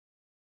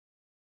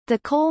The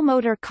Cole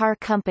Motor Car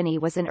Company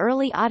was an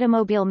early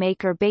automobile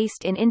maker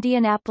based in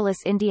Indianapolis,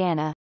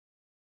 Indiana.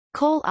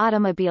 Cole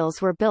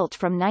automobiles were built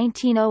from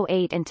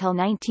 1908 until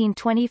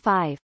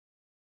 1925.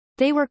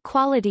 They were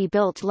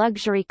quality-built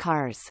luxury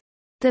cars.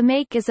 The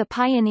make is a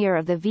pioneer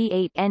of the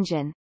V8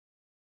 engine.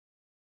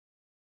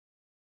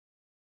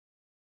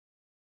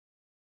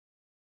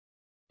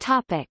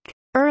 Topic: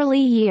 Early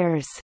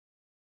years.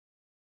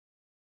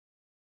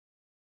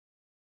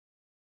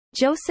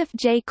 Joseph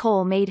J.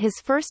 Cole made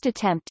his first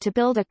attempt to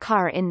build a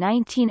car in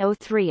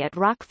 1903 at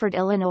Rockford,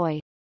 Illinois.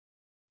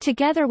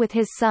 Together with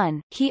his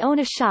son, he owned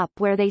a shop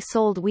where they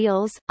sold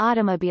wheels,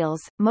 automobiles,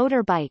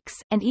 motorbikes,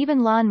 and even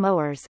lawn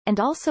mowers,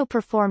 and also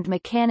performed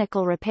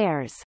mechanical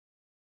repairs.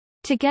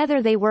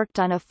 Together they worked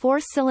on a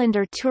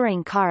four-cylinder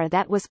touring car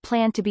that was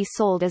planned to be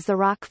sold as the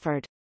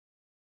Rockford.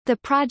 The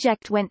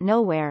project went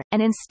nowhere,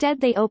 and instead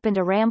they opened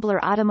a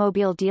Rambler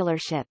automobile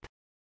dealership.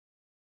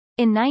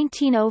 In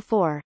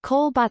 1904,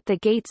 Cole bought the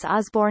Gates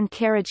Osborne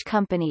Carriage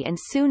Company and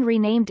soon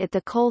renamed it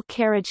the Cole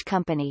Carriage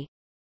Company.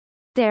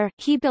 There,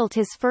 he built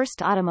his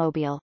first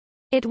automobile.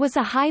 It was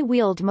a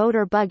high-wheeled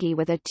motor buggy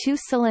with a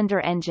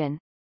two-cylinder engine.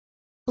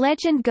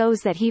 Legend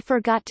goes that he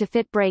forgot to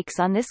fit brakes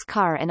on this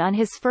car and on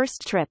his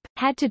first trip,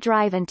 had to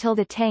drive until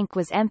the tank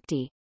was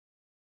empty.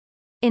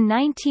 In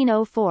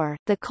 1904,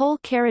 the Cole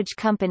Carriage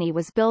Company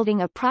was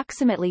building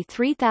approximately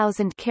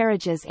 3,000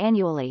 carriages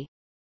annually.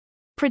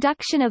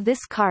 Production of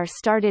this car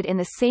started in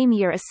the same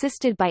year,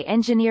 assisted by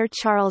engineer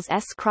Charles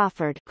S.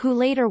 Crawford, who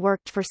later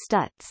worked for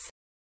Stutz.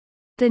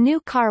 The new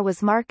car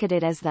was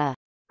marketed as the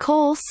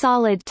Cole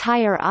Solid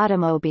Tire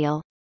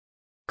Automobile.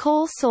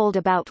 Cole sold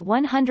about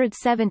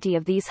 170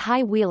 of these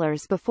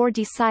high-wheelers before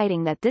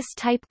deciding that this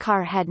type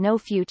car had no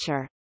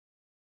future.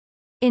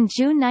 In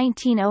June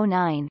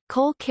 1909,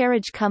 Cole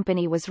Carriage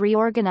Company was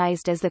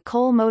reorganized as the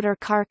Cole Motor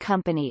Car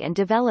Company and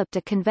developed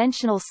a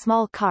conventional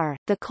small car,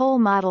 the Cole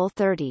Model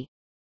 30.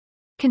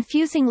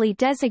 Confusingly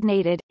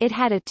designated, it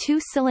had a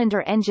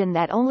two-cylinder engine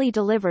that only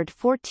delivered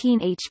 14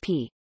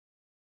 HP.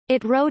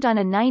 It rode on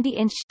a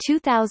 90-inch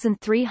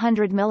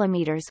 (2,300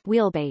 mm)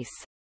 wheelbase.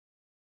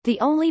 The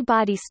only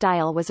body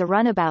style was a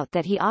runabout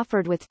that he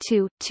offered with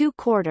two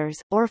quarters,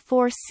 or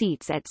four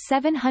seats at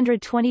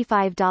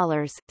 $725,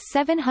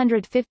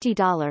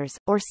 $750,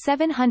 or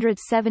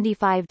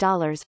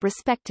 $775,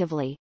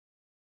 respectively.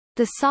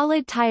 The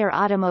solid tire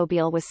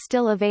automobile was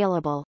still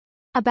available.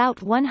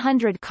 About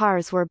 100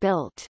 cars were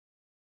built.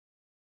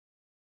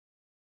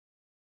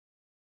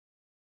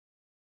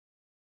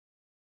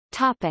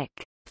 Topic: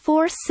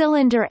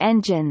 Four-cylinder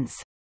engines.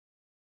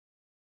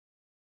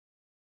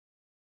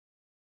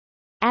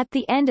 At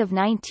the end of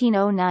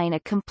 1909, a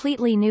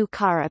completely new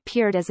car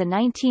appeared as a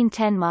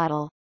 1910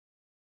 model.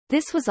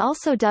 This was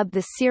also dubbed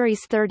the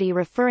Series 30,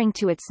 referring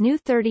to its new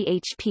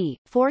 30 HP,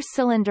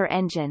 four-cylinder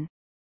engine.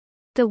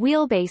 The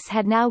wheelbase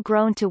had now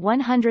grown to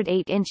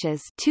 108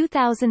 inches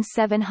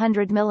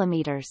 (2,700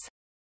 mm).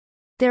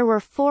 There were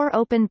four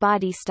open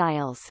body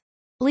styles.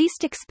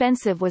 Least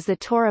expensive was the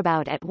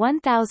Tourabout at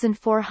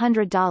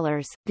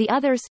 $1,400. The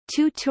others,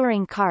 two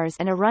touring cars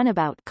and a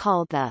runabout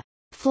called the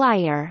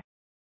Flyer,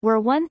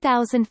 were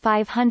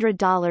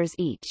 $1,500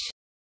 each.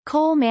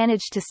 Cole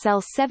managed to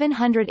sell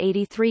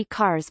 783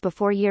 cars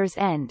before year's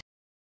end.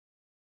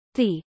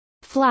 The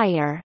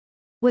Flyer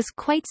was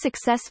quite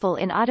successful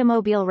in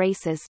automobile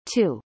races,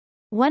 too.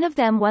 One of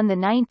them won the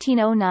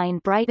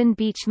 1909 Brighton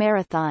Beach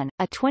Marathon,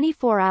 a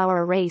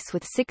 24-hour race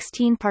with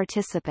 16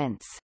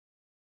 participants.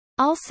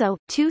 Also,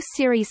 two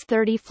Series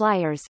 30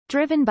 Flyers,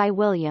 driven by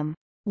William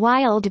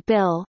Wild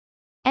Bill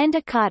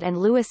Endicott and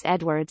Louis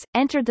Edwards,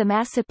 entered the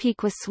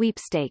Massapequa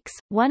Sweepstakes,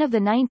 one of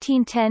the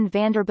 1910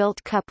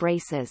 Vanderbilt Cup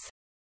races.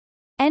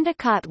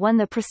 Endicott won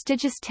the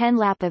prestigious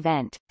 10-lap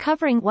event,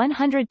 covering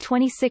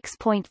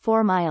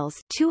 126.4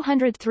 miles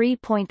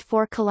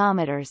 (203.4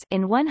 kilometers)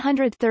 in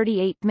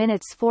 138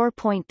 minutes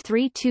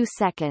 4.32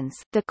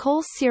 seconds. The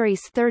Cole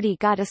Series 30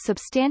 got a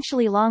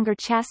substantially longer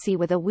chassis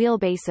with a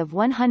wheelbase of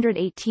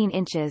 118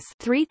 inches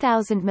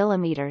 (3,000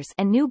 mm)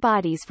 and new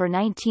bodies for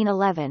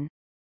 1911.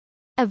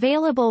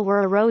 Available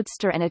were a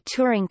roadster and a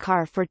touring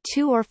car for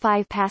 2 or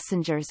 5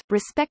 passengers,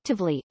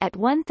 respectively, at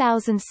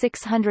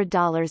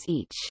 $1,600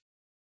 each.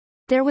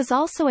 There was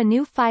also a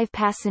new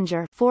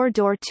 5-passenger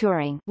four-door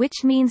touring,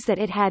 which means that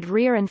it had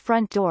rear and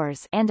front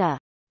doors, and a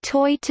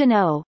toy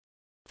tonneau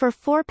for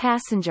 4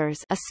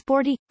 passengers, a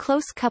sporty,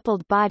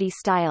 close-coupled body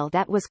style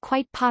that was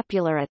quite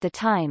popular at the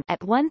time,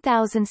 at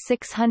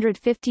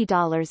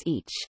 $1,650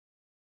 each.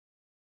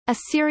 A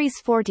Series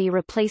 40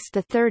 replaced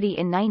the 30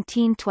 in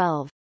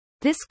 1912.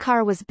 This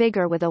car was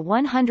bigger with a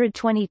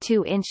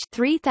 122-inch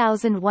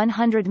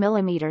 (3,100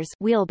 mm)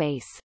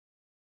 wheelbase.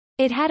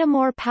 It had a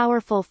more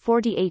powerful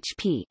 40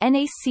 HP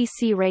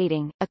NACC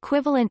rating,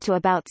 equivalent to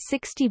about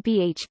 60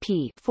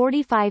 bhp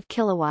 45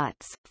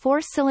 kilowatts,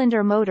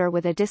 4-cylinder motor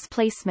with a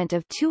displacement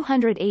of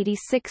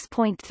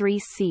 286.3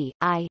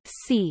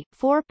 c/c,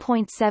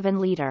 4.7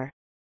 liter.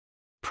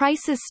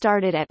 Prices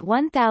started at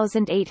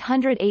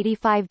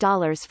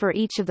 $1,885 for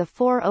each of the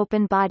 4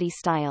 open body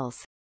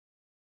styles.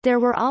 There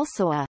were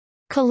also a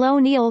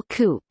Colonial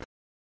Coupe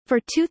for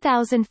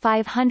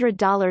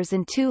 $2,500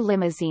 and 2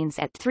 limousines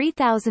at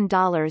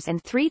 $3,000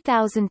 and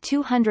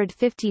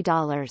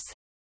 $3,250.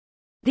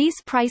 These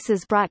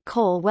prices brought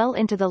Cole well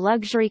into the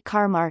luxury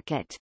car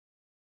market.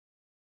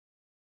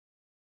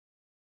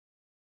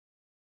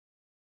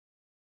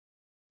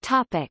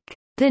 Topic: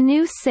 The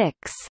new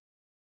 6.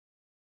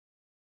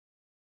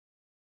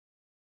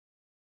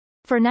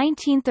 For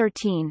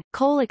 1913,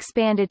 Cole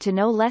expanded to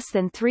no less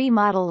than 3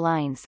 model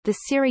lines, the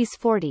Series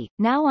 40,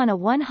 now on a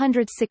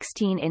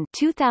 116-in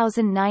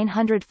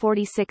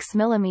 (2,946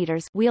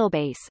 mm)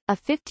 wheelbase, a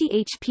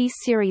 50 HP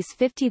Series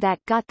 50 that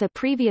got the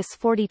previous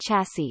 40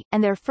 chassis,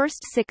 and their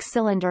first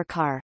 6-cylinder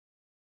car.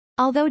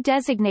 Although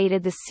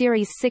designated the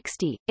Series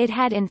 60, it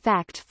had in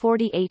fact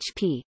 40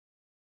 HP.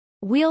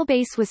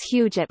 Wheelbase was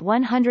huge at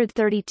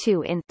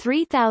 132 in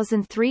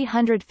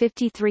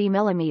 3,353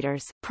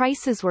 mm.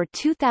 Prices were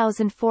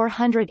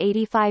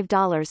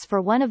 $2,485 for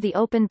one of the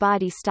open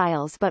body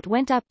styles but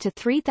went up to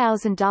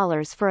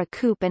 $3,000 for a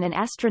coupe and an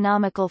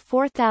astronomical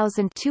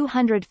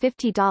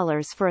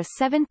 $4,250 for a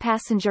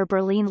 7-passenger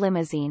Berlin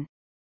limousine.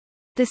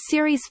 The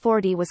Series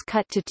 40 was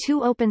cut to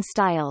 2 open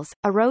styles,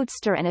 a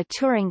roadster and a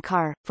touring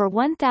car, for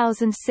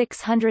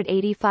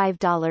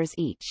 $1,685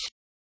 each.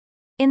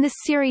 In the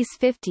Series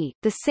 50,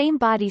 the same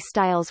body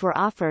styles were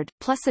offered,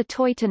 plus a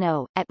toy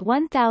tonneau, at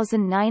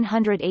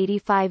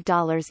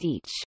 $1,985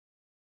 each.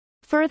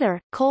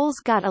 Further, Cole's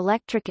got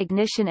electric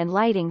ignition and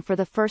lighting for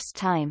the first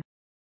time.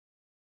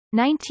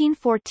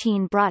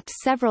 1914 brought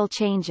several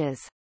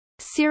changes.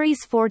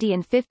 Series 40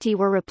 and 50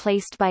 were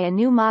replaced by a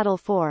new Model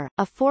 4,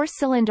 a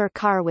 4-cylinder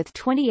car with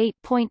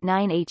 28.9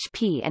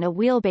 HP and a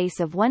wheelbase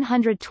of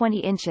 120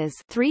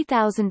 inches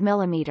 (3,000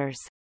 mm).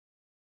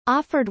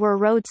 Offered were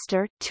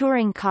roadster,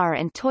 touring car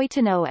and toy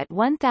tonneau at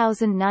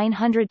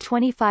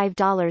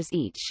 $1,925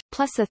 each,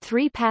 plus a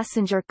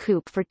 3-passenger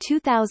coupe for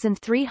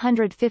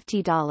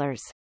 $2,350.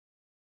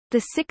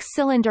 The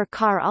 6-cylinder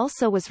car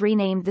also was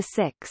renamed the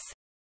 6.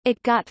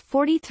 It got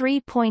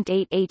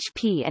 43.8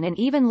 HP and an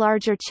even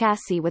larger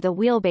chassis with a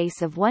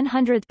wheelbase of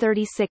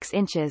 136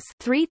 inches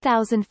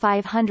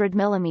 (3,500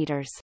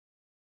 mm).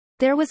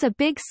 There was a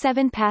big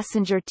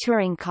 7-passenger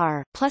touring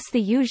car, plus the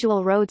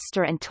usual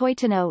roadster and toy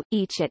tonneau,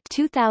 each at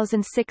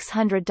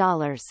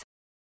 $2,600.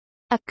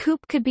 A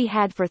coupe could be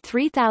had for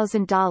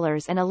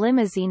 $3,000 and a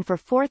limousine for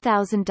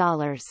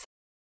 $4,000.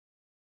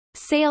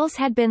 Sales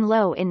had been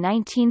low in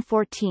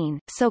 1914,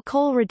 so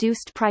Cole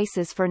reduced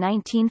prices for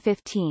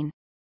 1915.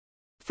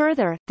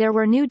 Further, there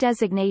were new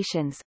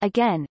designations,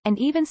 again, and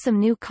even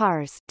some new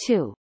cars,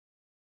 too.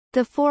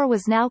 The 4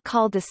 was now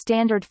called the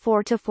standard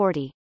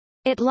 4-40.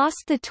 It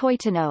lost the toy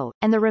tonneau,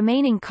 and the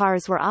remaining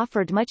cars were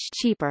offered much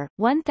cheaper,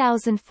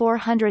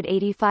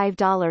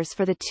 $1,485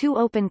 for the 2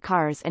 open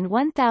cars and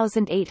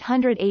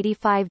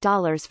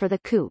 $1,885 for the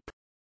coupe.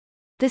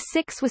 The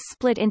 6 was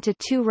split into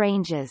 2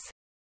 ranges.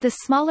 The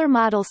smaller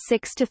Model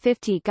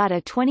 6-50 got a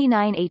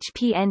 29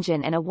 HP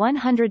engine and a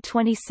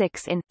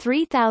 126 in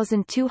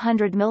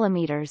 3,200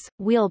 mm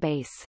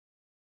wheelbase.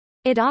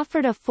 It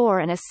offered a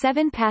 4 and a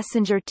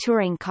 7-passenger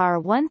touring car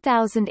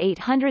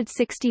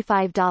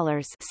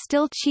 $1,865,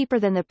 still cheaper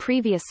than the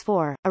previous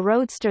 4, a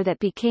roadster that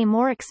became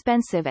more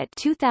expensive at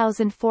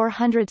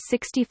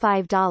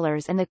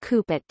 $2,465 and the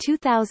coupe at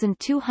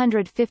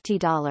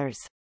 $2,250.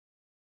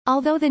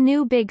 Although the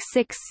new Big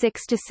 6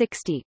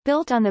 6-60,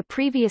 built on the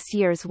previous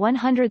year's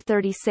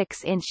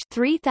 136-inch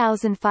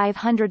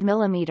 3,500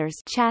 mm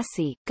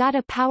chassis, got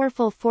a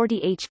powerful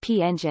 40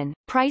 HP engine,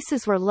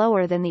 prices were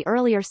lower than the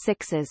earlier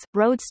 6s,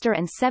 roadster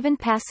and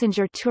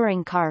 7-passenger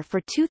touring car for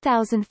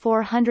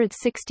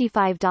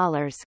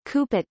 $2,465,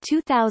 coupe at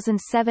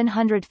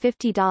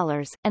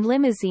 $2,750, and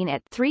limousine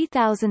at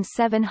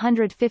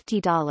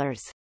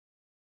 $3,750.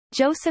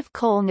 Joseph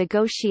Cole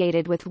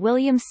negotiated with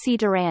William C.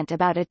 Durant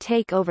about a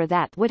takeover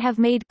that would have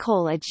made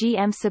Cole a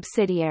GM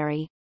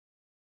subsidiary.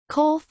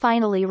 Cole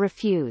finally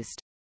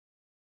refused.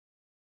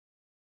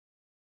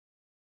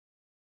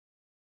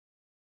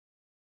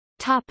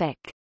 Topic: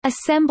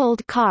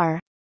 Assembled car.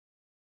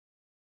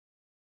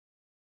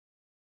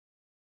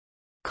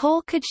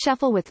 Cole could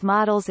shuffle with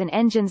models and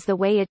engines the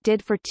way it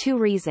did for 2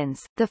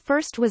 reasons. The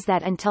first was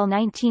that until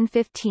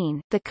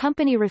 1915, the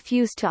company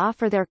refused to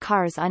offer their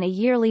cars on a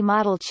yearly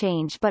model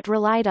change but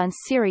relied on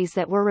series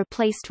that were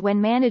replaced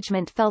when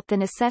management felt the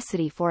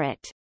necessity for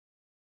it.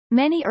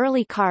 Many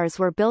early cars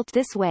were built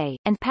this way,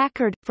 and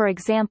Packard, for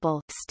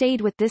example, stayed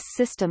with this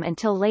system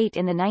until late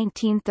in the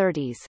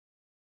 1930s.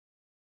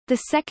 The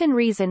second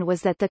reason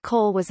was that the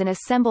Cole was an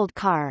assembled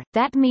car.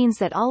 That means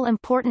that all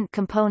important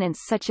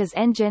components such as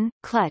engine,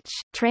 clutch,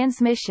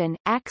 transmission,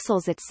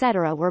 axles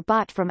etc. were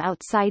bought from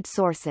outside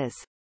sources.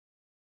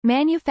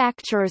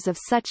 Manufacturers of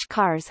such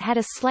cars had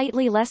a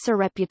slightly lesser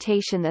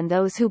reputation than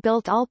those who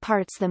built all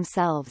parts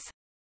themselves.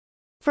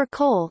 For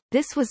Cole,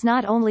 this was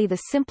not only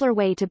the simpler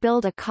way to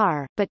build a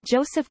car, but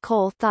Joseph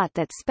Cole thought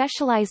that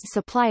specialized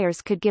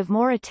suppliers could give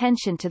more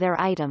attention to their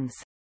items.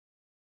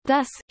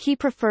 Thus, he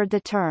preferred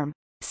the term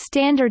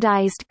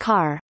standardized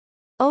car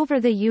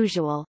over the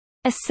usual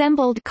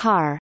assembled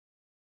car.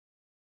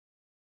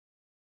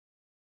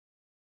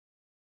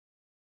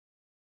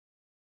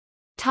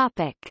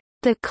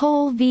 The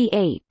Cole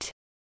V8.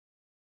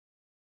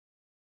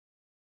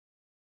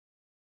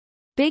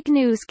 Big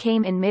news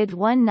came in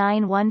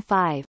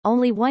mid-1915,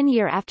 only 1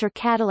 year after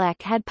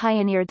Cadillac had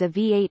pioneered the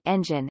V8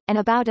 engine, and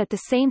about at the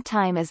same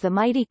time as the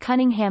mighty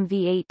Cunningham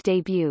V8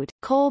 debuted.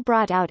 Cole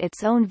brought out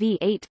its own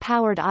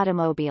V8-powered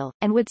automobile,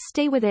 and would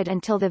stay with it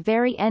until the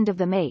very end of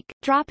the make,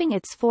 dropping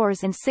its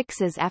 4s and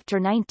 6s after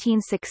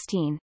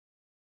 1916.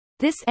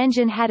 This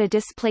engine had a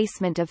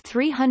displacement of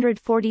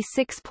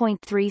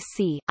 346.3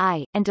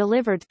 c.i., and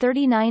delivered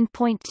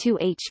 39.2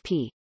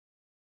 HP.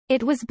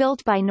 It was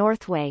built by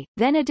Northway,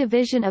 then a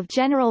division of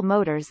General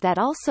Motors that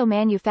also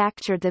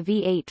manufactured the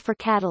V8 for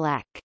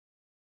Cadillac.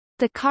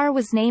 The car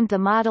was named the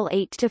Model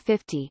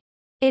 8-50.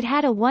 It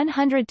had a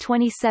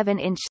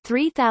 127-inch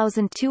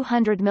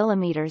 (3,200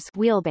 mm)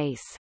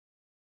 wheelbase.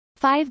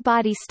 5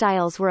 body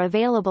styles were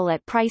available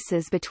at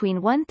prices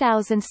between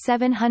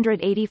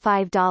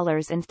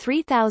 $1,785 and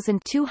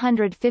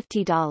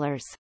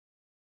 $3,250.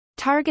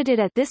 Targeted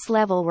at this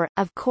level were,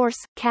 of course,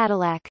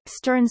 Cadillac,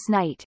 Stearns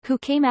Knight, who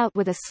came out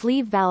with a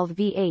sleeve valve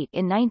V8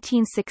 in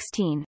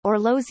 1916, or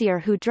Lozier,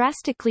 who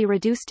drastically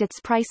reduced its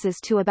prices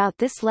to about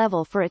this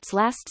level for its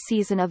last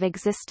season of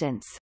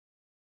existence.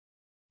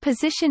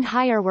 Positioned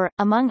higher were,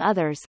 among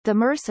others, the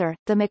Mercer,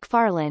 the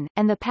McFarlane,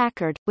 and the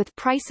Packard, with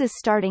prices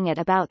starting at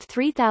about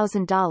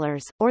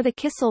 $3,000, or the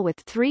Kissel with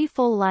 3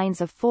 full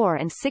lines of 4-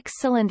 and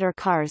 6-cylinder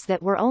cars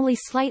that were only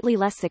slightly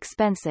less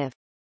expensive.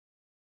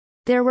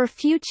 There were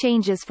few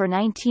changes for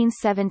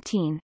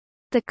 1917.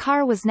 The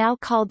car was now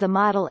called the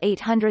Model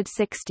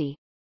 860.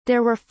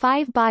 There were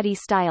 5 body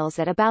styles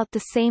at about the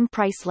same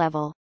price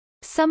level.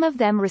 Some of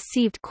them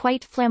received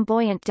quite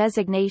flamboyant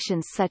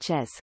designations such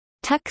as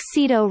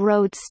Tuxedo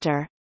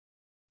Roadster,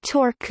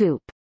 Tour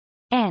Coupe,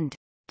 and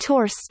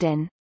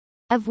Torsten,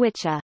 of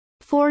which a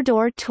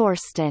 4-door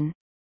Torsten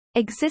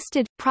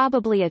existed,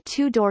 probably a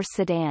 2-door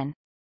sedan.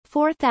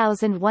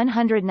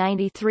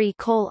 4,193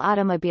 Cole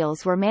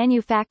automobiles were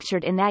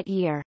manufactured in that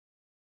year.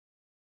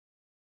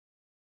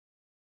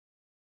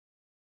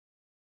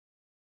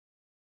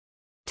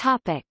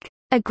 Topic: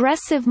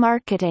 Aggressive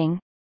marketing.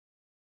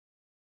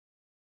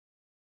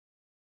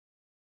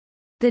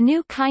 The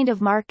new kind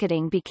of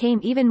marketing became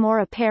even more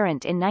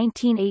apparent in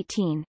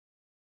 1918.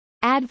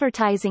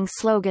 Advertising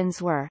slogans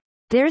were,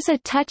 "There's a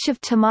touch of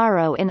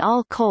tomorrow in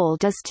all Cole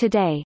does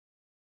today,"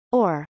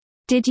 or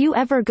 "Did you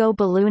ever go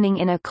ballooning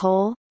in a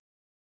Cole?"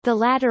 The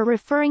latter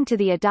referring to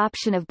the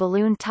adoption of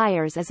balloon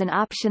tires as an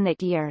option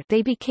that year.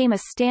 They became a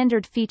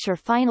standard feature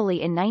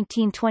finally in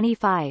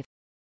 1925.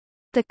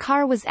 The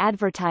car was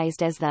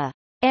advertised as the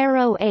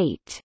Aero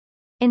 8,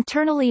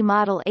 internally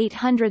Model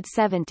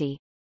 870.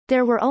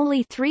 There were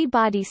only 3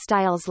 body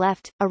styles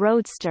left, a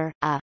Roadster,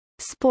 a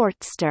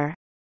Sportster,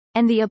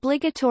 and the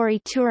obligatory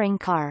touring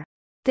car.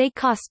 They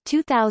cost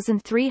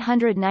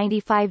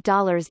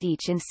 $2,395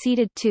 each and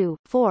seated 2,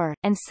 4,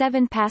 and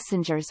 7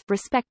 passengers,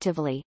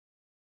 respectively.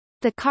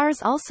 The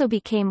cars also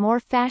became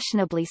more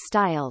fashionably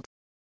styled.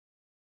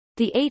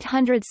 The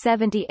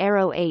 870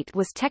 Aero 8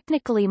 was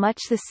technically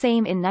much the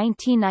same in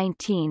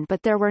 1919,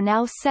 but there were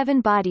now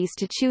 7 bodies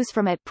to choose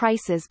from at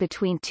prices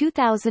between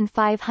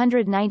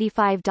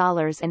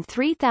 $2,595 and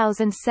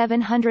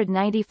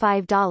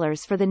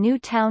 $3,795 for the new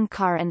town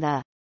car and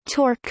the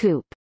Tour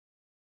Coupe.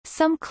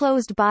 Some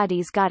closed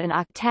bodies got an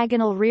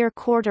octagonal rear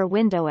quarter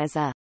window as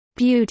a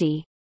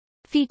beauty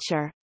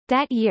feature.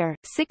 That year,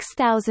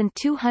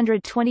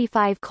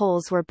 6,225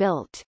 Coles were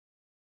built.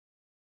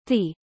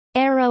 The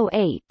Aero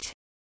 8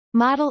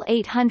 Model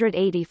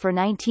 880 for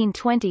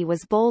 1920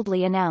 was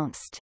boldly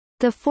announced,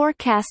 "The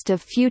forecast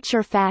of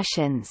future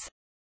fashions."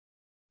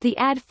 The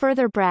ad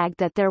further bragged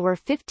that there were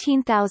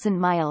 15,000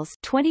 miles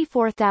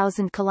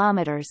 (24,000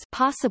 kilometers)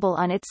 possible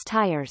on its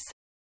tires.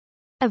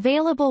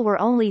 Available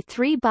were only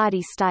 3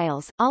 body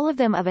styles, all of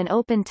them of an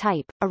open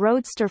type, a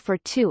Roadster for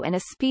 2 and a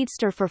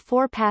Speedster for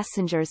 4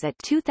 passengers at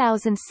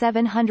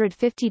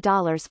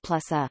 $2,750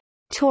 plus a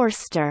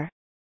Tourster,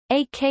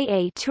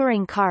 aka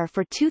touring car,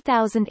 for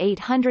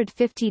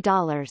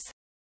 $2,850.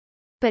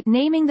 But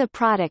naming the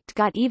product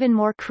got even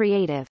more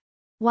creative.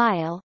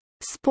 While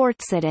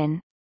Sportsedan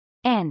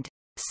and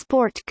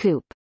Sport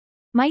Coupe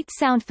might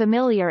sound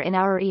familiar in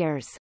our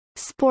ears,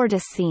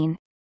 Sportacine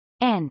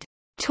and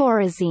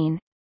Tourazine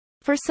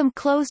for some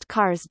closed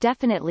cars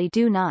definitely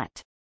do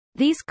not.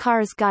 These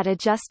cars got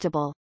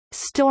adjustable,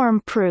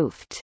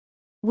 storm-proofed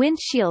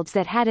windshields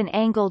that had an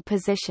angled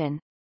position.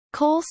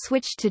 Cole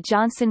switched to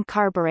Johnson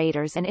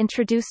carburetors and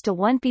introduced a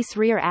one-piece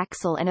rear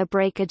axle and a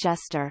brake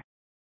adjuster.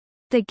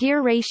 The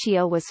gear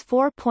ratio was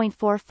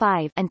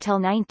 4.45 until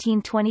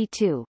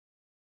 1922.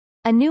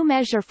 A new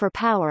measure for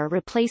power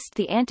replaced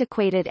the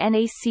antiquated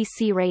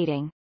NACC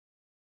rating.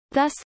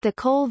 Thus, the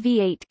Cole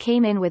V8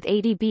 came in with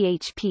 80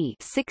 bhp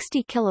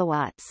 60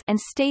 kilowatts and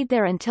stayed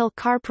there until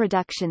car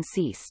production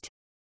ceased.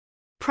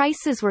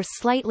 Prices were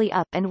slightly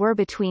up and were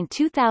between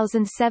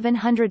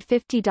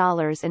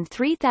 $2,750 and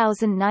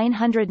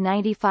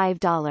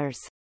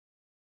 $3,995.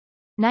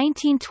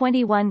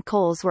 1921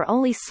 Coles were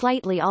only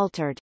slightly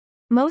altered.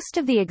 Most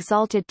of the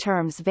exalted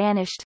terms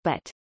vanished,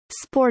 but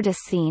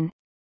Sportacine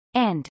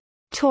and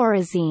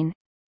Tourazine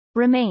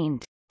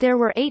remained. There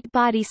were 8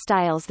 body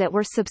styles that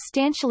were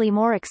substantially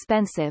more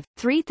expensive,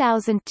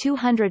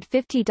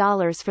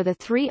 $3,250 for the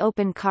 3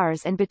 open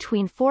cars and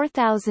between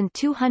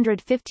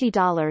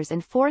 $4,250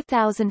 and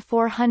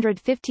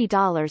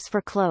 $4,450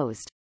 for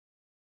closed.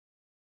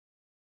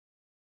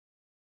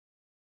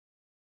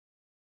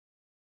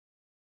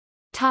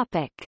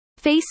 Topic.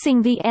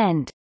 Facing the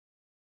end.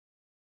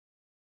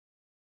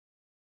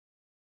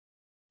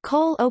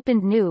 Cole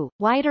opened new,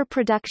 wider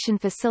production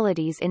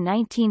facilities in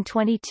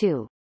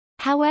 1922.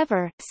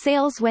 However,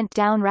 sales went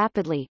down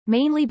rapidly,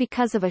 mainly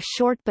because of a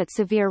short but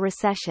severe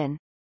recession.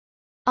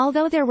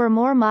 Although there were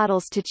more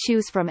models to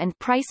choose from and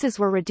prices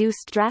were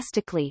reduced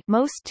drastically,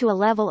 most to a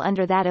level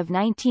under that of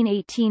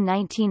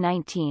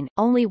 1918-1919,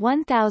 only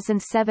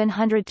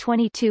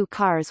 1,722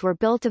 cars were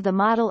built of the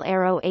model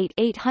Aero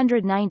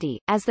 8-890,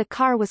 as the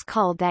car was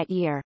called that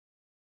year.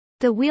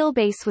 The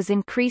wheelbase was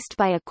increased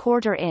by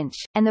 1/4 inch,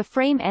 and the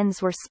frame ends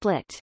were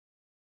split.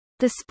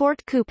 The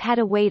Sport Coupe had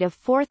a weight of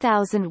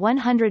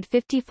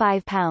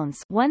 4,155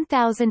 pounds,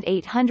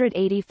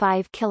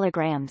 1,885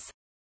 kilograms.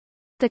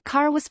 The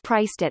car was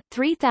priced at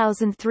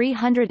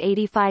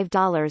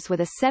 $3,385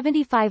 with a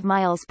 75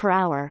 miles per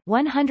hour,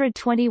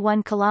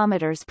 121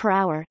 kilometers per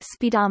hour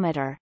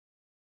speedometer.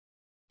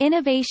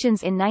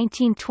 Innovations in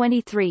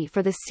 1923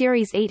 for the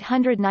Series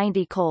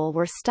 890 Cole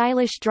were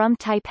stylish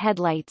drum-type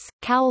headlights,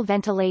 cowl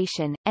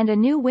ventilation, and a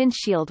new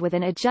windshield with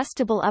an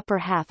adjustable upper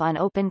half on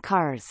open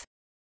cars.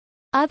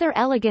 Other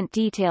elegant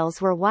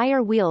details were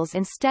wire wheels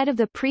instead of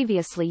the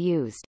previously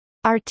used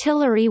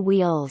artillery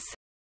wheels,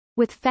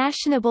 with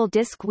fashionable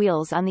disc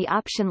wheels on the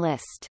option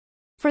list.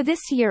 For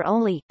this year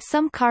only,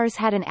 some cars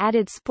had an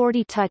added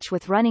sporty touch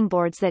with running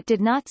boards that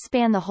did not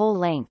span the whole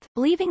length,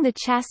 leaving the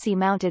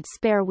chassis-mounted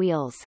spare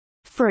wheels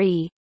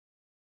free.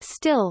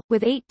 Still,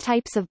 with 8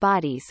 types of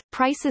bodies,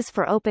 prices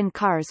for open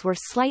cars were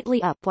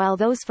slightly up while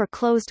those for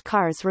closed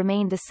cars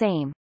remained the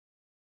same.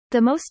 The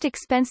most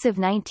expensive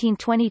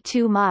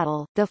 1922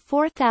 model, the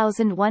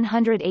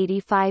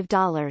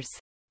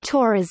 $4,185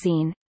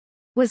 Tourazine,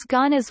 was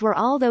gone, as were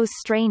all those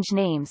strange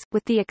names,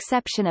 with the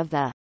exception of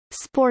the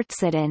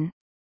Sportsedan.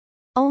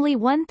 Only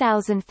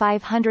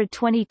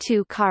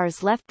 1,522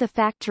 cars left the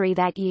factory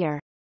that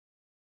year.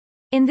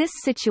 In this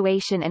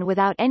situation and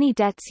without any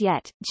debts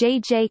yet,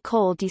 J.J.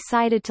 Cole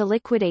decided to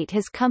liquidate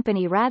his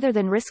company rather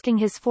than risking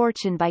his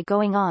fortune by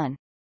going on.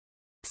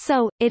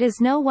 So, it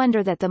is no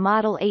wonder that the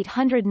Model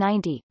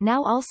 890,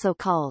 now also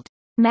called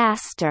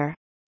Master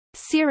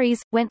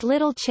series, went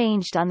little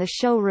changed on the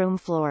showroom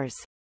floors.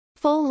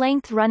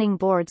 Full-length running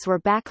boards were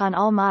back on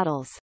all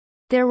models.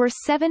 There were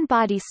 7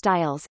 body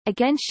styles,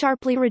 again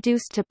sharply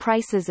reduced to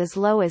prices as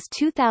low as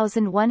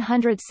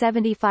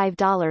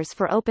 $2,175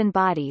 for open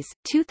bodies,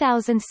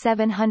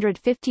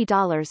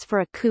 $2,750 for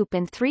a coupe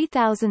and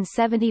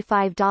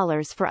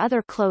 $3,075 for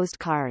other closed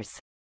cars.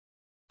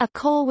 A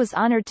Cole was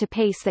honored to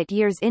pace that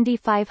year's Indy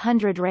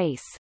 500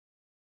 race.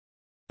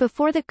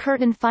 Before the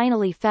curtain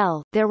finally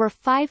fell, there were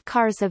 5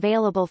 cars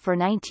available for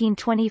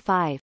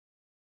 1925.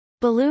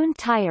 Balloon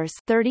tires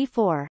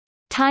 34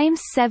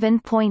 times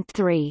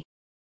 7.3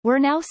 were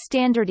now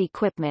standard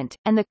equipment,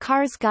 and the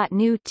cars got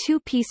new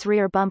 2-piece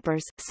rear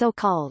bumpers,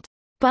 so-called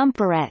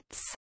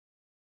bumperettes.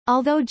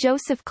 Although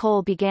Joseph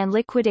Cole began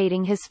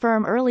liquidating his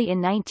firm early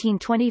in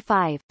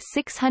 1925,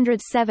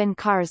 607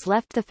 cars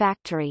left the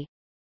factory.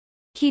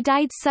 He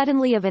died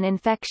suddenly of an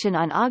infection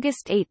on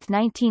August 8,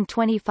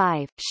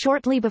 1925,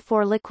 shortly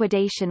before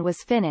liquidation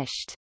was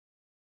finished.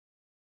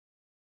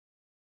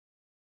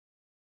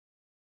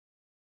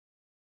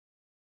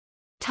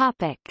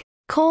 Topic.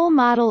 Cole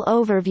model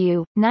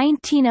overview,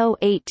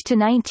 1908 to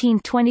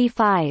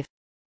 1925.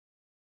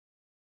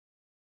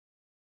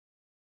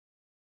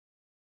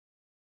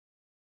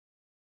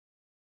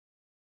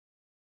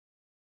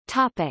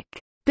 Topic.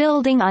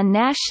 Building on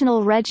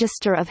National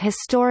Register of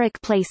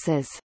Historic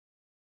Places.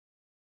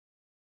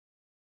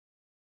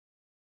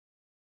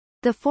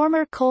 The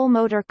former Cole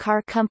Motor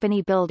Car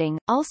Company building,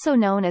 also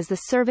known as the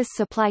Service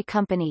Supply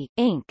Company,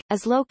 Inc.,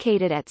 is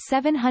located at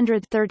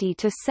 730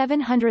 to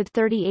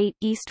 738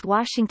 East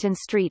Washington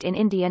Street in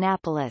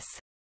Indianapolis.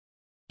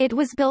 It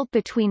was built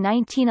between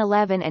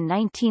 1911 and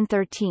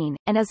 1913,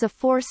 and is a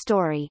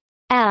 4-story,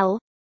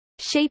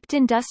 L-shaped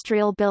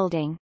industrial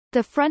building.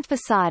 The front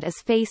facade is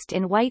faced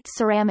in white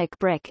ceramic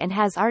brick and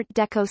has Art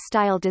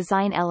Deco-style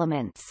design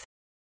elements.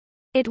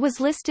 It was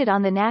listed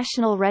on the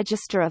National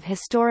Register of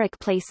Historic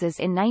Places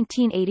in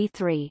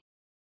 1983.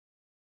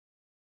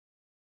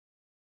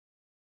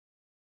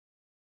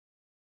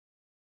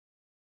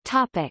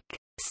 Topic.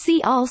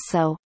 See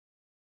also: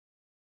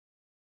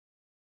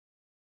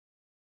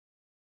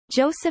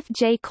 Joseph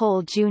J.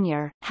 Cole,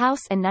 Jr.,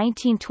 House and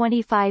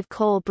 1925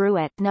 Cole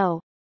Bruette No.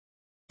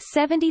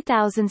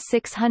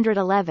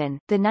 70,611,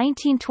 the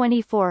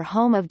 1924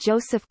 home of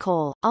Joseph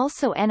Cole,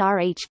 also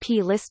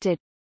NRHP listed.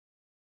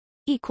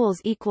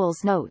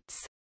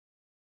 Notes